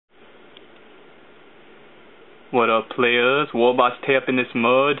What up, players? Warboss Tay up in this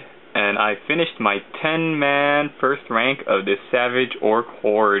mud, and I finished my 10-man first rank of this Savage Orc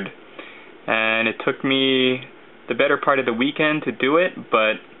horde. And it took me the better part of the weekend to do it,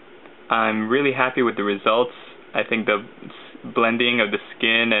 but I'm really happy with the results. I think the blending of the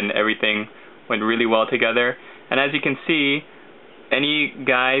skin and everything went really well together. And as you can see, any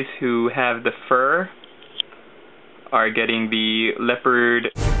guys who have the fur are getting the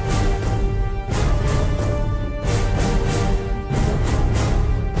leopard.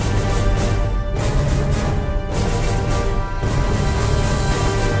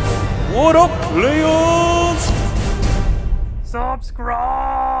 What up, players?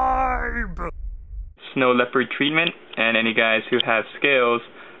 Subscribe! Snow leopard treatment, and any guys who have scales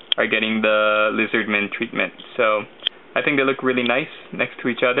are getting the lizardman treatment. So I think they look really nice next to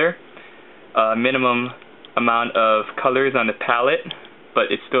each other. Minimum amount of colors on the palette,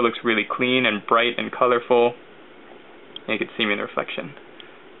 but it still looks really clean and bright and colorful. And you can see me in the reflection.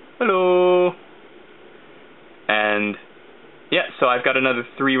 Hello! And yeah, so I've got another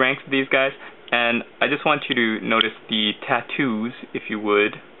 3 ranks of these guys, and I just want you to notice the tattoos, if you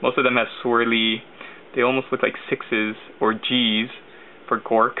would. Most of them have swirly, they almost look like 6s or Gs for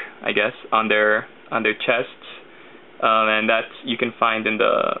Gork, I guess, on their chests, and that's you can find in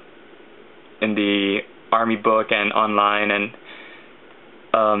the army book and online and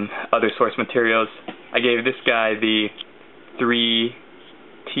other source materials. I gave this guy the 3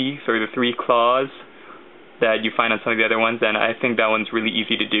 teeth or the 3 claws that you find on some of the other ones, and I think that one's really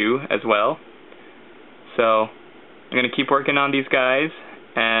easy to do as well. So I'm going to keep working on these guys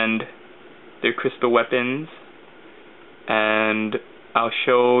and their crystal weapons, and I'll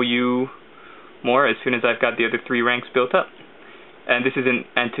show you more as soon as I've got the other 3 ranks built up. And this is in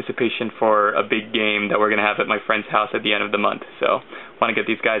anticipation for a big game that we're going to have at my friend's house at the end of the month, so I want to get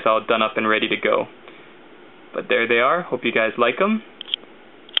these guys all done up and ready to go. But there they are. Hope you guys like them.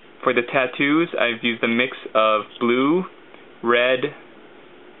 For the tattoos, I've used a mix of blue, red,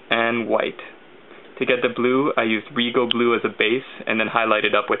 and white. To get the blue, I used Regal blue as a base, and then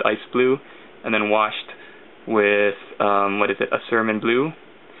highlighted up with ice blue, and then washed with, a Sermon blue.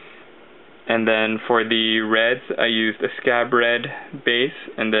 And then for the reds, I used a Scab red base,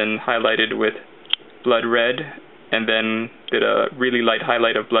 and then highlighted with blood red, and then did a really light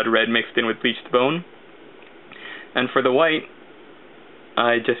highlight of blood red mixed in with bleached bone. And for the white,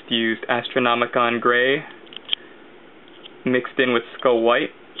 I just used Astronomicon Gray mixed in with Skull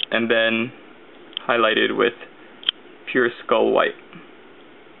White, and then highlighted with pure Skull White.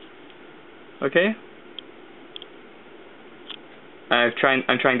 Okay? I'm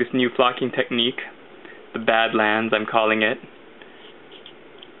trying this new flocking technique, the Badlands I'm calling it.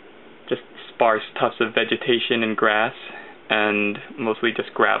 Just sparse tufts of vegetation and grass, and mostly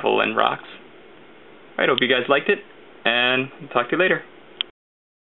just gravel and rocks. Alright, hope you guys liked it, and talk to you later.